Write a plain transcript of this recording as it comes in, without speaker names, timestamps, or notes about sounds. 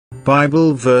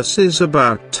Bible verses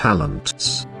about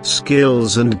talents,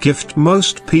 skills and gift.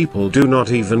 Most people do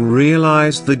not even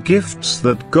realize the gifts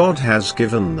that God has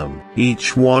given them.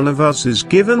 Each one of us is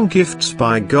given gifts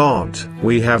by God.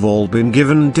 We have all been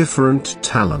given different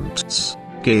talents,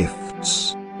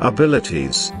 gifts,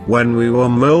 abilities. When we were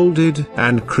molded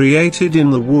and created in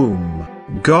the womb,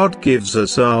 God gives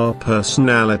us our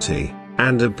personality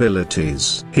and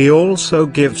abilities. He also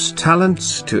gives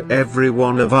talents to every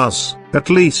one of us,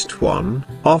 at least one,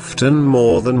 often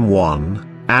more than one,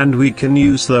 and we can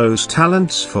use those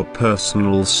talents for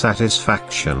personal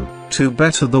satisfaction, to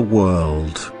better the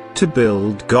world, to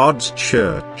build God's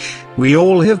church. We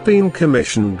all have been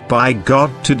commissioned by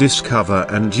God to discover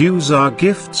and use our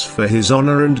gifts for His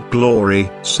honor and glory.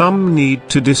 Some need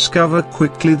to discover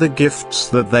quickly the gifts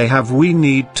that they have. We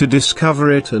need to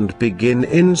discover it and begin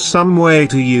in some way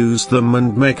to use them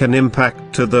and make an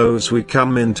impact to those we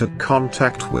come into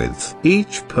contact with.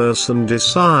 Each person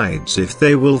decides if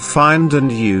they will find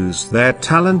and use their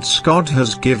talents God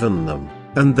has given them,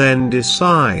 and then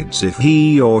decides if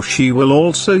he or she will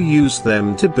also use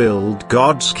them to build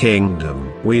God's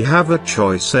kingdom. We have a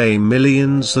choice.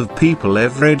 Millions of people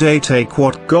every day take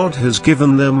what God has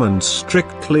given them and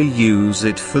strictly use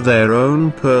it for their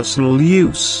own personal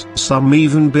use. Some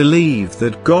even believe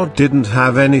that God didn't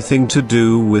have anything to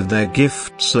do with their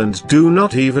gifts and do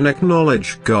not even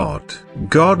acknowledge God.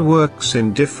 God works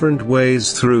in different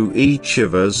ways through each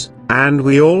of us, and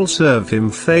we all serve Him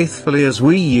faithfully as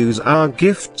we use our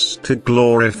gifts to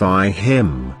glorify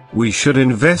Him. We should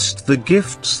invest the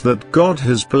gifts that God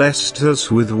has blessed us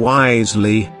with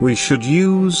wisely. We should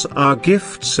use our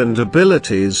gifts and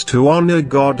abilities to honor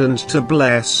God and to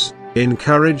bless,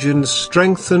 encourage and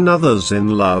strengthen others in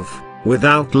love.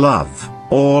 Without love,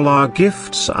 all our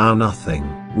gifts are nothing.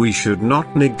 We should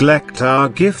not neglect our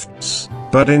gifts,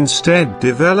 but instead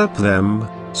develop them,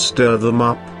 stir them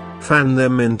up, fan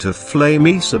them into flame.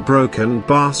 A broken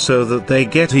bar so that they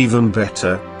get even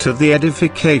better, to the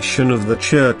edification of the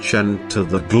church and to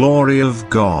the glory of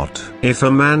God. If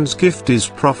a man's gift is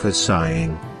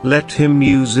prophesying, let him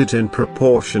use it in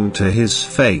proportion to his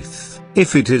faith.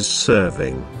 If it is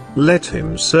serving, let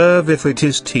him serve. If it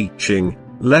is teaching,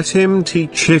 let him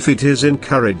teach. If it is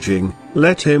encouraging,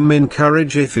 let him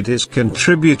encourage. If it is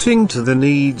contributing to the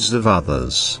needs of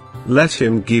others, let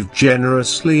him give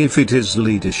generously. If it is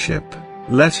leadership,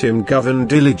 let him govern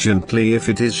diligently. If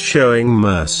it is showing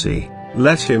mercy,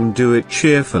 let him do it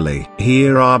cheerfully.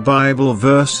 Here are Bible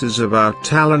verses about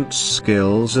talents,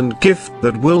 skills and gift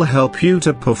that will help you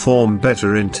to perform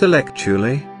better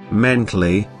intellectually,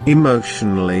 mentally,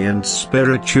 emotionally and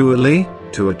spiritually,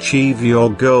 to achieve your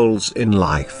goals in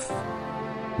life.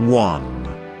 1.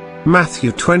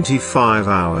 Matthew 25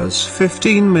 hours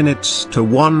 15 minutes to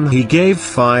 1. He gave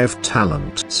 5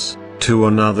 talents, to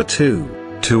another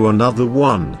 2, to another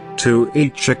 1, to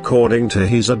each according to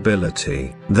his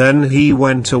ability. Then he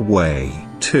went away.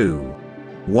 2.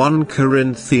 1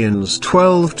 Corinthians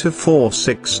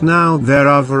 12-4-6. Now there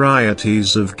are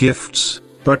varieties of gifts,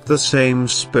 but the same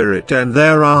Spirit. And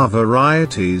there are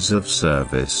varieties of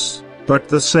service, but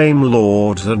the same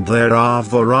Lord. And there are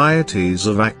varieties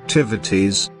of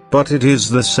activities, but it is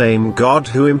the same God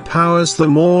who empowers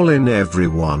them all in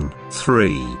everyone.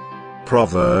 3.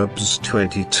 Proverbs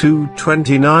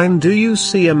 22:29. Do you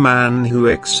see a man who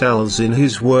excels in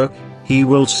his work? He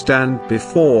will stand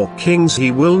before kings.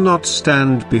 He will not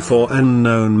stand before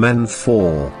unknown men.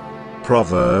 4.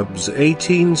 Proverbs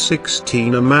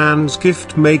 18:16. A man's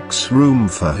gift makes room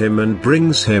for him and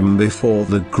brings him before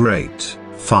the great.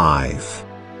 5.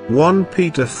 1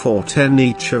 Peter 4:10.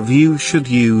 Each of you should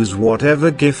use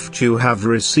whatever gift you have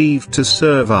received to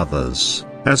serve others,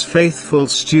 as faithful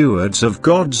stewards of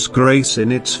God's grace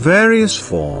in its various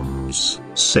forms.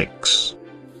 6.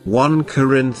 1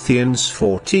 Corinthians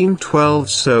 14:12.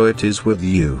 So it is with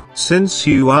you. Since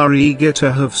you are eager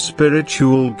to have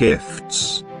spiritual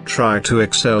gifts, try to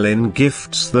excel in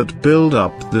gifts that build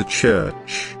up the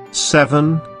church.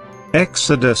 7.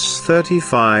 Exodus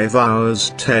 35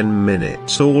 hours 10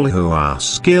 minutes. All who are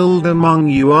skilled among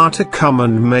you are to come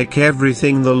and make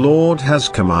everything the Lord has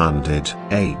commanded.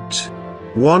 8.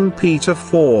 1 Peter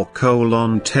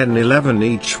 4:10-11.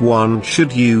 Each one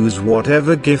should use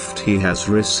whatever gift he has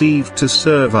received to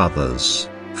serve others,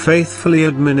 faithfully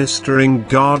administering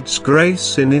God's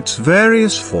grace in its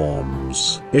various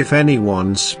forms. If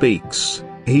anyone speaks,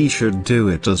 he should do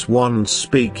it as one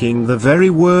speaking the very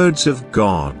words of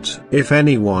God. If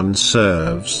anyone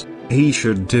serves, he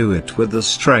should do it with the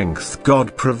strength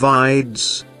God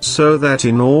provides. so that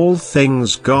in all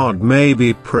things God may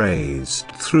be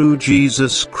praised through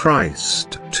Jesus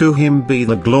Christ. To him be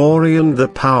the glory and the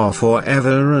power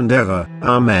forever and ever.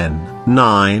 Amen.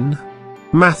 9.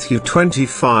 Matthew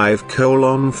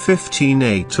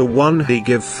 25:15 to 1. He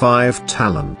gave 5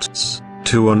 talents,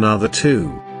 to another 2,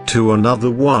 to another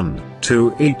 1,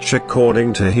 to each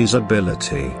according to his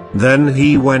ability. Then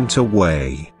he went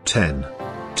away. 10.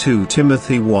 2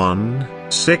 Timothy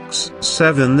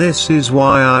 1:6-7. This is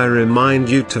why I remind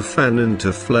you to fan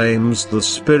into flames the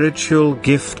spiritual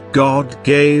gift God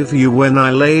gave you when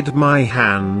I laid my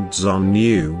hands on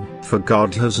you. For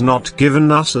God has not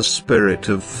given us a spirit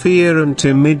of fear and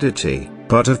timidity,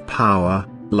 but of power,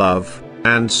 love,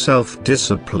 and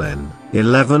self-discipline.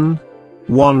 11.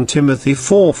 1 Timothy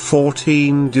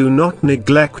 4:14. Do not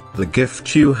neglect the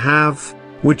gift you have,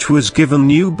 which was given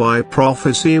you by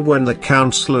prophecy when the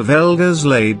council of elders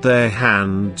laid their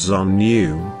hands on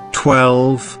you.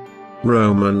 12.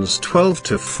 Romans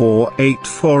 12:4-8.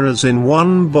 For as in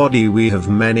one body we have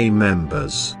many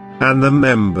members, and the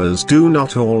members do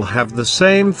not all have the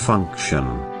same function,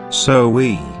 so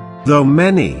we, though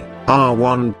many, are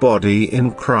one body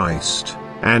in Christ,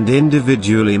 and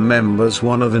individually members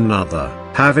one of another,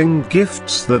 having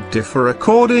gifts that differ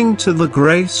according to the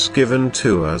grace given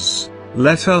to us.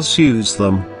 Let us use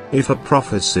them, if a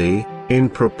prophecy, in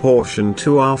proportion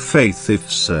to our faith;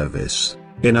 if service,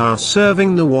 in our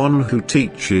serving the one who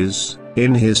teaches,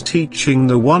 in his teaching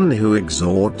the one who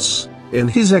exhorts, in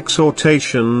his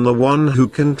exhortation the one who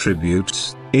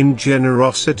contributes, in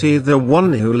generosity the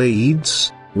one who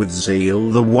leads, with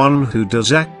zeal the one who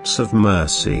does acts of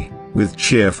mercy, with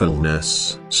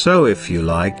cheerfulness. So if you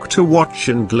like to watch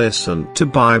and listen to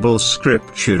Bible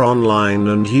scripture online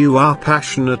and you are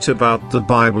passionate about the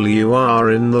Bible, you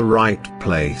are in the right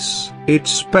place.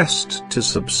 It's best to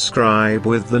subscribe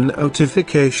with the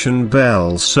notification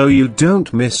bell so you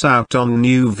don't miss out on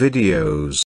new videos.